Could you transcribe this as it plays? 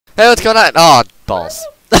Hey, what's going on? Oh, balls.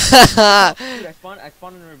 Dude, I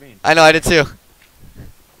spawned in a ravine. I know, I did too. Okay.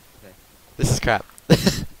 This is crap. This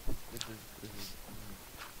is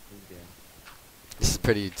good. This is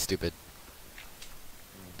pretty stupid.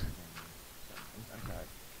 I'm sorry.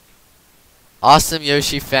 Awesome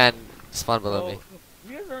Yoshi fan spawn below me.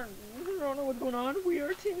 We don't know what's going on. We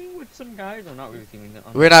are teaming with some guys. Well, not really teaming.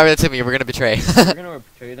 We're not really teaming. We're gonna betray. We're gonna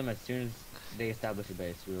betray them as soon as they establish a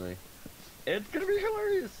base. Really, it's gonna be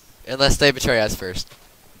hilarious. Unless they betray us first.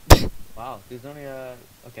 Wow, there's only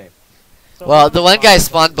okay. So Well, the one guy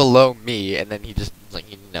spawned below me, and then he just like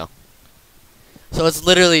So it's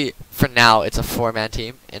literally for now it's a 4-man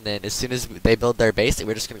team, and then as soon as they build their base,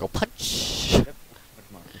 we're just gonna go punch. Yep.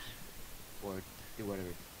 Or do whatever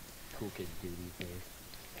cool kids do these days.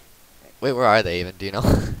 Wait, where are they even? Do you know?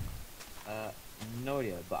 No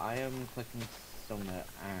idea, but I am collecting some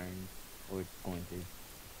iron, or going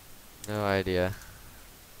to. No idea.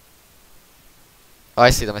 Oh, I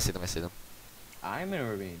see them. I see them. I see them. I'm in a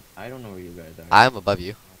ravine. I don't know where you guys are. I'm above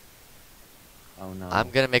you. Oh no. I'm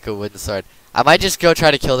gonna make a wooden sword. I might just go try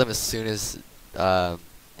to kill them as soon as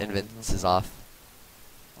Invince is off.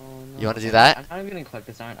 Oh no. You wanna do that? I'm not even gonna collect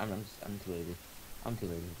this iron. I'm too lazy. I'm too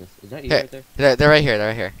lazy for this. Is that you Here, right there? they're right here. They're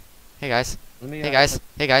right here. Hey guys. Let me. Hey guys.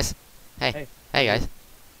 Hey guys. Hey. Hey. Hey guys.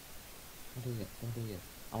 Don't do it. Don't do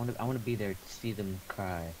it. I wanna be there to see them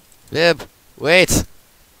cry. Bib, wait.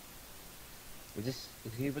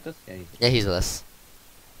 Is he with us? Yeah. Yeah, he's with us.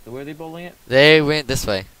 So where are they bowling it? They went this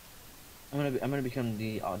way. I'm gonna become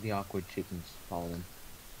the awkward chick and just follow them.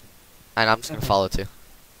 And I'm just gonna follow too.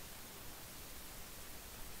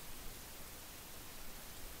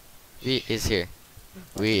 We is here.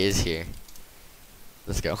 We is here.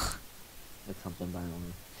 Let's go. Let's hump them by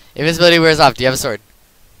only. Invisibility wears off. Do you have a sword?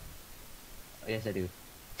 Oh, yes, I do.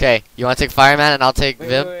 Okay. You want to take Fireman and I'll take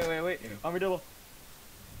Vim? Wait. Armadillo.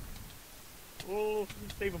 Oh,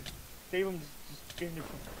 save him. Save him. Just get in there.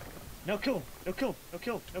 No, kill him. No, kill him. No,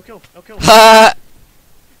 kill him. No, kill him. No, kill him. Ha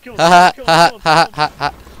Kill him. ha Kill him. ha Kill him. ha ha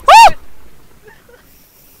ha.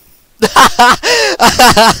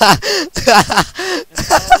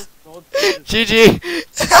 GG.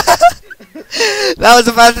 That was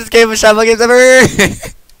the fastest game of Shotbow games ever.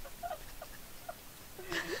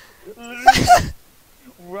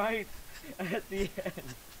 Right at the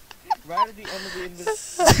end. Right at the end of the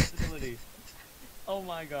invisibility. Oh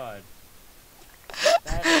my god.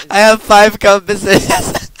 I have 5 compasses.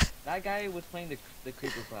 That guy was playing the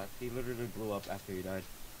creeper class. He literally blew up after he died.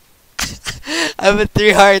 I have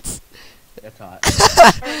 3 hearts. That's hot.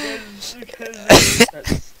 because that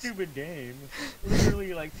stupid game.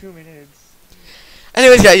 Literally like 2 minutes.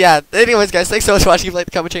 Anyways, guys, thanks so much for watching. If you like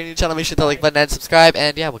the commentary on the channel, make sure to like the button and subscribe.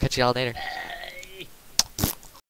 And yeah, we'll catch you all later.